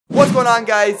What's going on,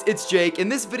 guys? It's Jake. In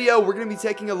this video, we're going to be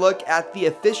taking a look at the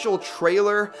official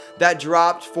trailer that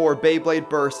dropped for Beyblade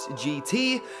Burst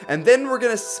GT, and then we're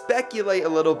going to speculate a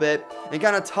little bit and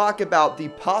kind of talk about the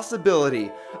possibility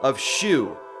of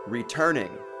SHU returning.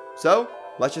 So,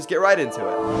 let's just get right into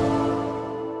it.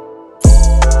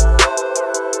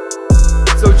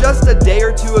 So just a day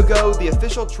or two ago, the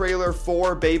official trailer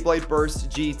for Beyblade Burst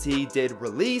GT did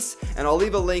release, and I'll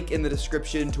leave a link in the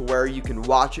description to where you can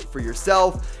watch it for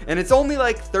yourself. And it's only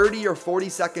like 30 or 40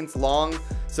 seconds long,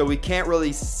 so we can't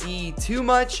really see too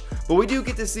much, but we do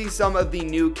get to see some of the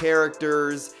new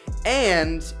characters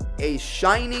and a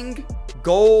shining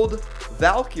gold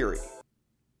Valkyrie.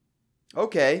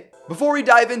 Okay. Before we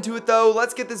dive into it though,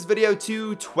 let's get this video to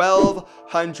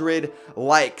 1,200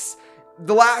 likes.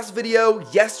 The last video,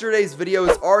 yesterday's video,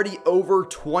 is already over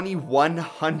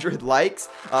 2,100 likes.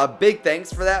 Big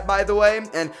thanks for that, by the way.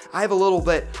 And I have a little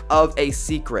bit of a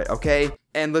secret, okay?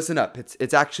 And listen up,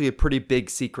 it's actually a pretty big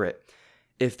secret.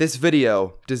 If this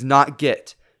video does not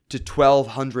get to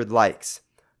 1,200 likes,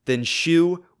 then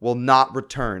SHU will not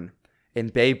return in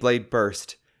Beyblade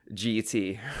Burst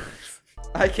GT.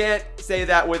 I can't say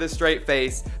that with a straight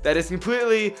face. That is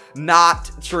completely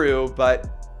not true,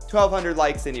 but 1,200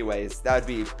 likes anyways. That would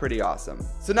be pretty awesome.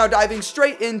 So now diving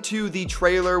straight into the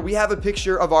trailer, we have a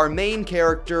picture of our main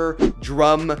character,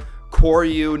 Drum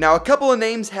Koryu. Now, a couple of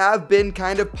names have been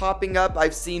kind of popping up.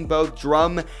 I've seen both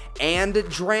Drum and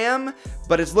Dram,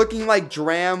 but it's looking like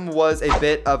Dram was a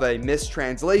bit of a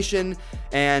mistranslation,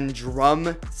 and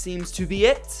Drum seems to be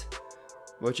it,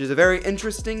 which is a very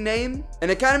interesting name.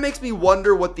 And it kind of makes me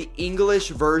wonder what the English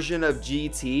version of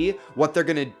GT, what they're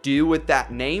gonna do with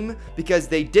that name, because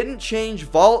they didn't change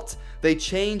Vault, they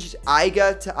changed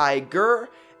Iga to Iger,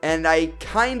 and I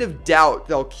kind of doubt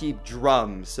they'll keep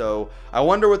Drum, so I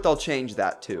wonder what they'll change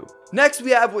that to. Next,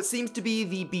 we have what seems to be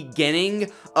the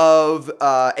beginning of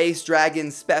Ace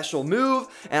Dragon's special move,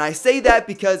 and I say that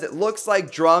because it looks like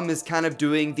Drum is kind of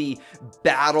doing the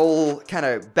battle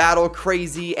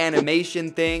crazy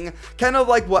animation thing, kind of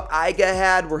like what Iga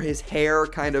had, where his hair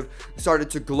kind of started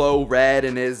to glow red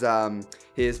and his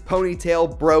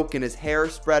ponytail broke and his hair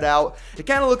spread out. It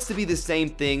kind of looks to be the same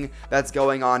thing that's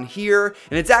going on here,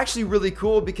 and it's actually really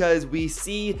cool because we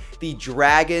see the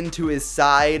dragon to his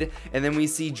side, and then we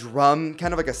see Drum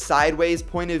kind of like a sideways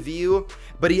point of view,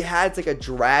 but he has like a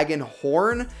dragon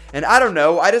horn, and I don't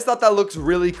know, I just thought that looks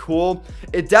really cool.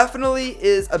 It definitely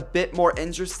is a bit more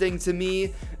interesting to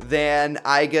me than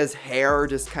Iga's hair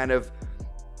just kind of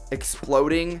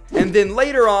exploding. And then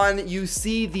later on, you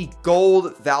see the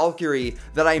gold Valkyrie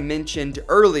that I mentioned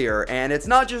earlier, and it's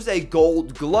not just a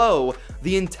gold glow,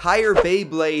 the entire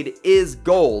Beyblade is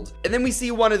gold. And then we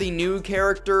see one of the new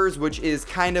characters, which is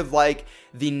kind of like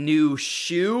the new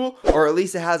SHU, or at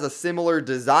least it has a similar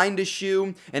design to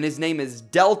SHU, and his name is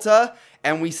Delta.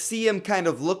 And we see him kind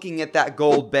of looking at that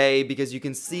gold bay because you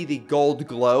can see the gold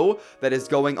glow that is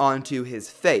going onto his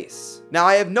face. Now,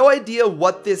 I have no idea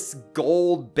what this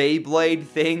gold Beyblade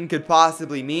thing could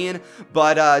possibly mean,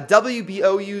 but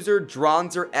WBO user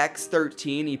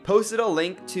DronzerX13, he posted a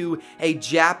link to a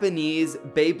Japanese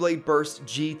Beyblade Burst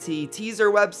GT teaser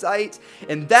website,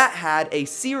 and that had a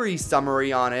series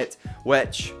summary on it,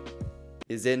 which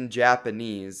is in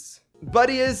Japanese. But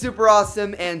he is super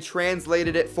awesome and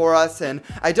translated it for us, and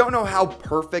I don't know how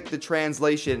perfect the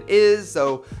translation is,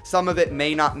 so some of it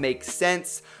may not make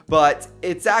sense, but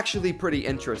it's actually pretty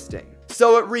interesting.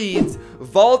 So it reads,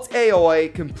 Vault Aoi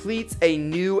completes a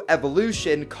new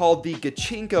evolution called the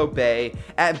Gachinko Bay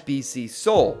at BC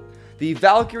Seoul. The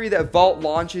Valkyrie that Vault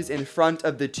launches in front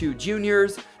of the two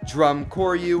juniors, Drum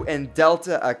Koryu and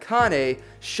Delta Akane,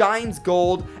 shines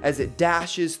gold as it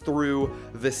dashes through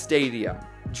the stadium.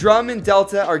 Drum and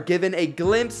Delta are given a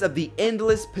glimpse of the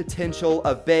endless potential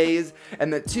of bays,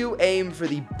 and the two aim for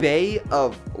the Bay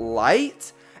of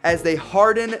Light as they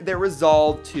harden their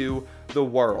resolve to the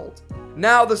world.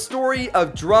 Now, the story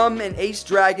of Drum and Ace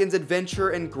Dragon's adventure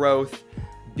and growth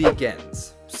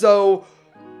begins. So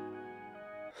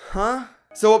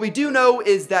what we do know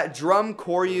is that Drum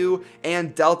Koryu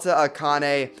and Delta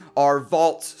Akane are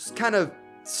Vault's kind of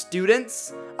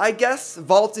students, I guess.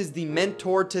 Vault is the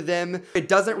mentor to them. It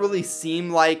doesn't really seem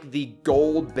like the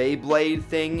gold Beyblade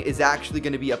thing is actually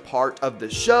going to be a part of the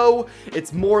show.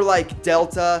 It's more like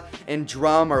Delta and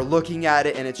Drum are looking at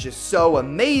it and it's just so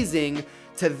amazing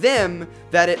to them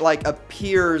that it like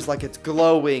appears like it's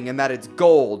glowing and that it's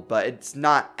gold, but it's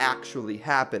not actually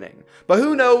happening. But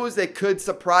who knows, it could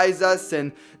surprise us,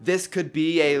 and this could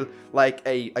be a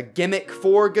gimmick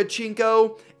for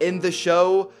Gachinko in the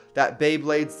show, that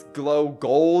Beyblades glow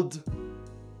gold.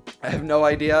 I have no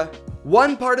idea.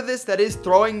 One part of this that is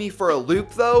throwing me for a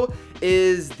loop though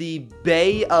is the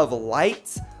Bay of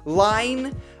Light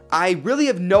line. I really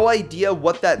have no idea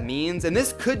what that means, and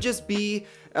this could just be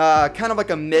kind of like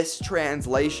a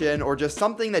mistranslation or just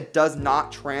something that does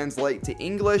not translate to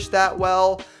English that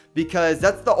well, because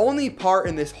that's the only part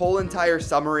in this whole entire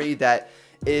summary that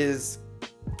is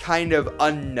kind of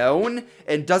unknown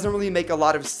and doesn't really make a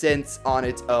lot of sense on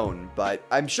its own. But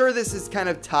I'm sure this is kind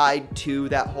of tied to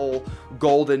that whole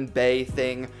Golden Bay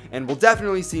thing, and we'll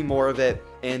definitely see more of it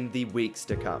in the weeks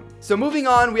to come. So moving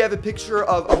on, we have a picture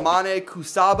of Amane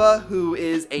Kusaba, who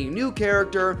is a new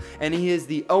character, and he is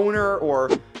the owner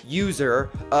or user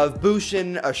of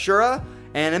Bushin Ashura.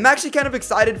 And I'm actually kind of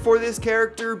excited for this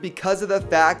character because of the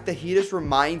fact that he just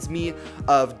reminds me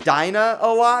of Dyna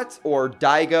a lot, or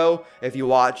Daigo if you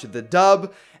watch the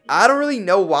dub. I don't really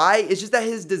know why. It's just that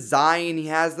his design, he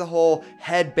has the whole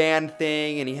headband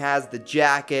thing, and he has the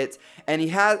jacket, and he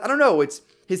has, I don't know,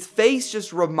 his face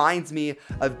just reminds me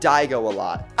of Daigo a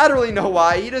lot. I don't really know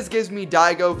why. He just gives me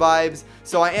Daigo vibes,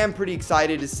 so I am pretty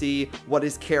excited to see what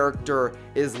his character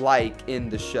is like in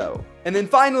the show. And then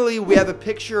finally, we have a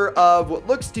picture of what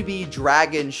looks to be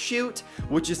Dragon Shoot,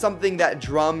 which is something that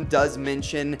Drum does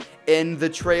mention in the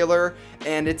trailer,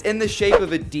 and it's in the shape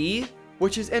of a D,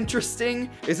 which is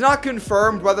interesting. It's not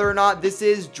confirmed whether or not this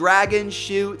is Dragon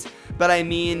Shoot, but I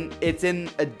mean, it's in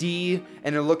a D,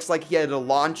 and it looks like he had to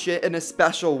launch it in a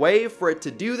special way for it to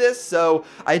do this, so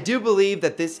I do believe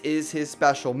that this is his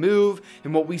special move.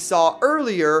 And what we saw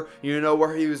earlier, you know,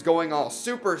 where he was going all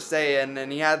Super Saiyan,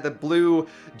 and he had the blue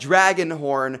dragon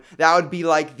horn, that would be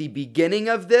like the beginning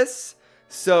of this.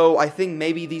 So I think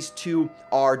maybe these two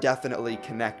are definitely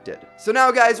connected. So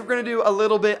now guys, we're going to do a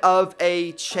little bit of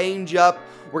a change up.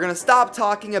 We're going to stop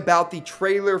talking about the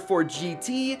trailer for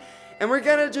GT, and we're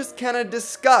going to just kind of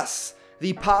discuss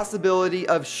the possibility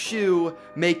of SHU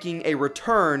making a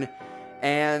return.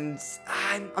 And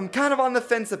I'm kind of on the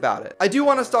fence about it. I do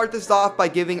want to start this off by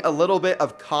giving a little bit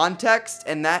of context,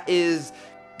 and that is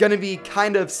going to be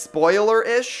kind of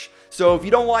spoiler-ish. So if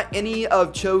you don't want any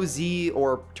of Cho-Z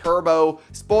or Turbo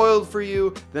spoiled for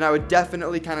you, then I would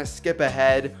definitely kind of skip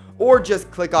ahead or just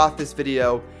click off this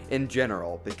video in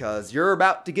general, because you're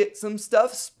about to get some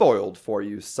stuff spoiled for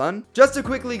you, son. Just to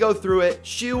quickly go through it,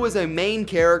 SHU was a main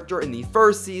character in the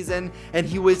first season, and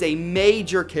he was a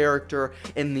major character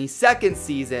in the second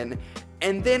season,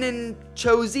 and then in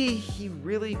Cho-Z, he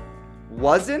really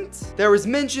wasn't. There was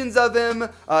mentions of him.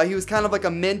 He was kind of like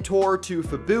a mentor to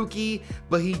Fubuki,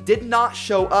 but he did not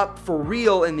show up for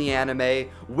real in the anime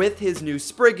with his new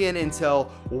Spriggan until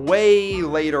way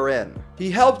later in. He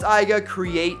helped Aiga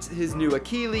create his new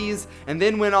Achilles, and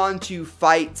then went on to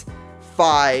fight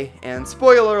Phi, and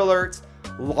spoiler alert,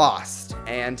 lost,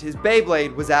 and his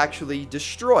Beyblade was actually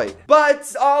destroyed.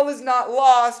 But all is not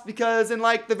lost, because in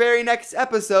like the very next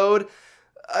episode,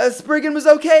 Spriggan was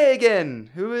okay again.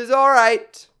 Who is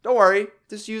alright. Don't worry.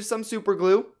 Just use some super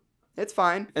glue. It's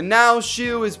fine. And now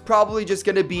SHU is probably just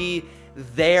going to be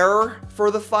there for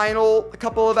the final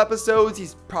couple of episodes.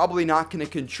 He's probably not going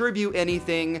to contribute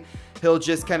anything. He'll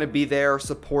just kind of be there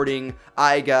supporting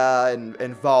Aiga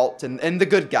and Vault and the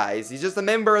good guys. He's just a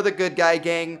member of the good guy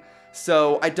gang.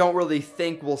 So I don't really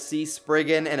think we'll see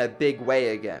Spriggan in a big way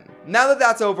again. Now that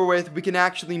that's over with, we can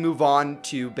actually move on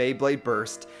to Beyblade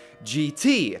Burst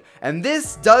GT. And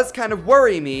this does kind of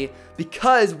worry me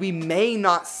because we may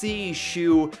not see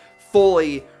SHU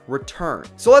fully return.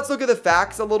 So let's look at the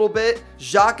facts a little bit.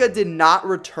 Xhaka did not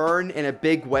return in a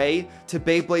big way to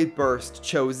Beyblade Burst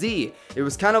Cho-Z. It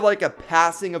was kind of like a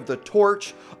passing of the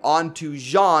torch onto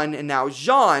Jean, and now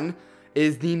Jean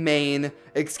is the main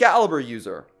Excalibur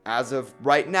user, as of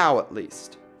right now at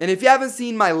least. And if you haven't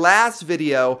seen my last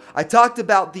video, I talked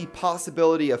about the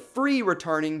possibility of Free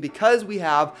returning because we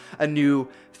have a new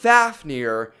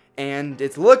Fafnir, and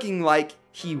it's looking like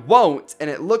he won't,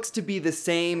 and it looks to be the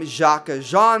same Xhaka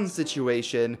Jean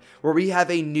situation where we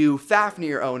have a new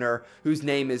Fafnir owner whose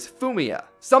name is Fumiya.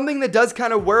 Something that does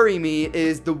kind of worry me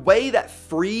is the way that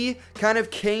Free kind of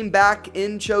came back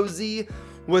in Cho-Z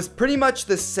was pretty much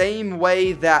the same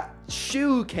way that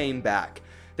SHU came back.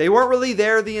 They weren't really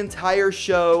there the entire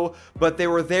show, but they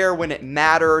were there when it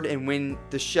mattered and when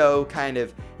the show kind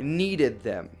of needed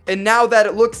them. And now that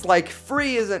it looks like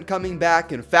Free isn't coming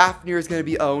back and Fafnir is going to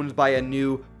be owned by a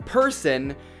new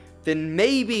person, then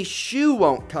maybe SHU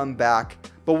won't come back,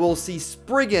 but we'll see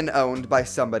Spriggan owned by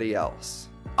somebody else.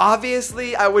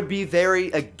 Obviously, I would be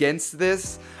very against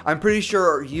this. I'm pretty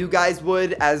sure you guys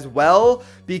would as well,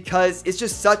 because it's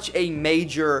just such a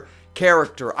major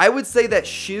character. I would say that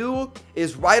SHU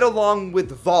is right along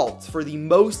with Vault for the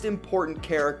most important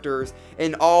characters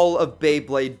in all of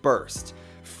Beyblade Burst.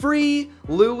 Free,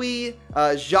 Louie,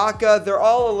 Jaka, they're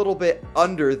all a little bit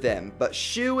under them, but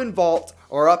SHU and Vault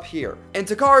are up here. And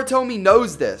Takara Tomy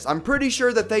knows this. I'm pretty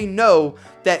sure that they know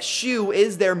that SHU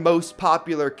is their most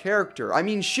popular character. I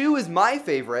mean, SHU is my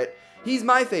favorite. He's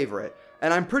my favorite.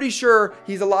 And I'm pretty sure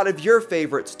he's a lot of your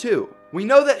favorites too. We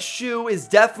know that SHU is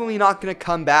definitely not going to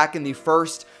come back in the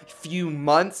first few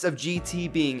months of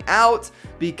GT being out,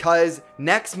 because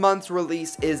next month's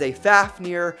release is a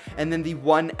Fafnir, and then the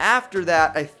one after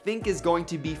that I think is going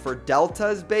to be for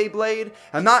Delta's Beyblade.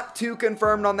 I'm not too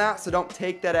confirmed on that, so don't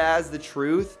take that as the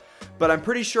truth, but I'm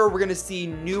pretty sure we're going to see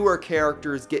newer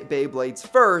characters get Beyblades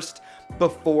first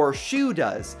before SHU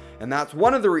does. And that's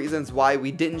one of the reasons why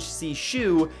we didn't see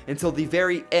SHU until the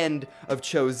very end of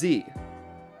Cho-Z.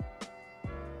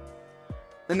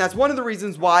 And that's one of the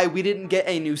reasons why we didn't get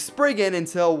a new Spriggan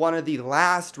until one of the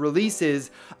last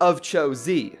releases of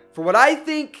Cho-Z. For what I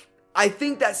think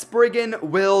that Spriggan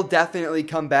will definitely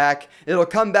come back. It'll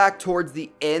come back towards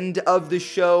the end of the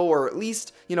show, or at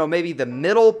least, you know, maybe the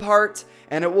middle part.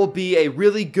 And it will be a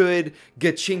really good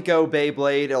Gachinko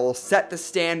Beyblade. It'll set the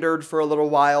standard for a little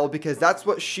while, because that's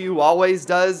what SHU always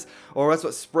does, or that's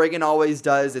what Spriggan always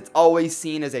does. It's always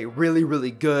seen as a really,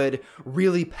 really good,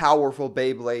 really powerful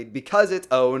Beyblade because it's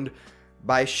owned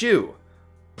by SHU.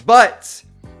 But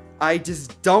I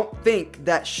just don't think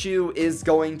that SHU is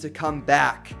going to come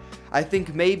back. I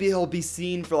think maybe he'll be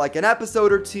seen for like an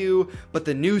episode or two, but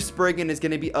the new Spriggan is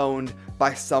going to be owned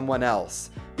by someone else,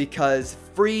 because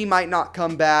Free might not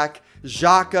come back,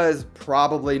 Jaka is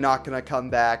probably not going to come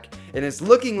back, and it's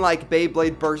looking like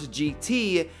Beyblade Burst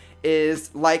GT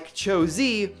is, like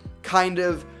Cho-Z, kind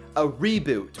of a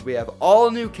reboot. We have all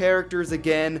new characters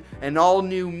again, an all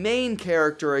new main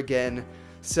character again,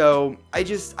 so I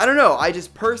don't know, I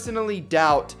just personally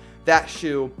doubt that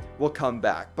SHU will come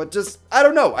back. But I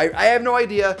don't know, I have no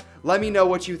idea. Let me know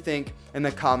what you think in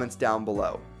the comments down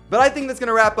below. But I think that's going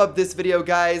to wrap up this video,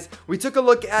 guys. We took a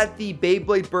look at the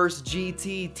Beyblade Burst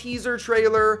GT teaser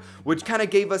trailer, which kind of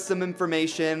gave us some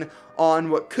information on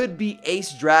what could be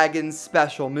Ace Dragon's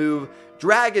special move,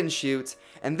 Dragon Shoot.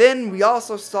 And then we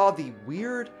also saw the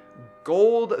weird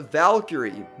Gold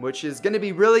Valkyrie, which is going to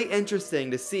be really interesting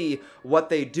to see what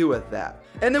they do with that.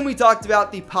 And then we talked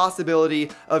about the possibility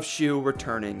of SHU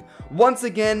returning. Once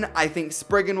again, I think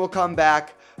Spriggan will come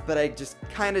back, but I just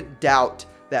kind of doubt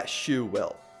that SHU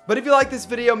will. But if you like this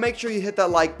video, make sure you hit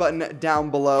that like button down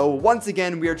below. Once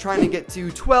again, we are trying to get to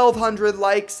 1,200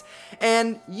 likes,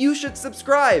 and you should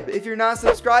subscribe if you're not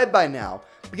subscribed by now,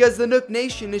 because the Nook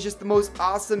Nation is just the most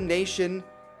awesome nation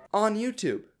on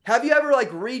YouTube. Have you ever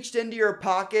like reached into your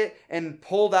pocket and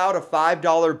pulled out a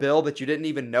 $5 bill that you didn't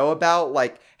even know about?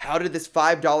 Like, how did this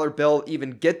 $5 bill even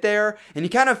get there? And you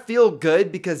kind of feel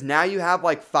good because now you have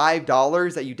like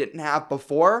 $5 that you didn't have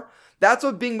before. That's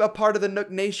what being a part of the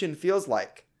Nook Nation feels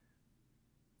like.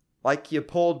 Like you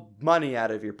pulled money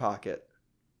out of your pocket.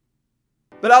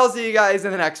 But I'll see you guys in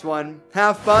the next one.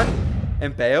 Have fun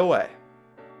and pay away.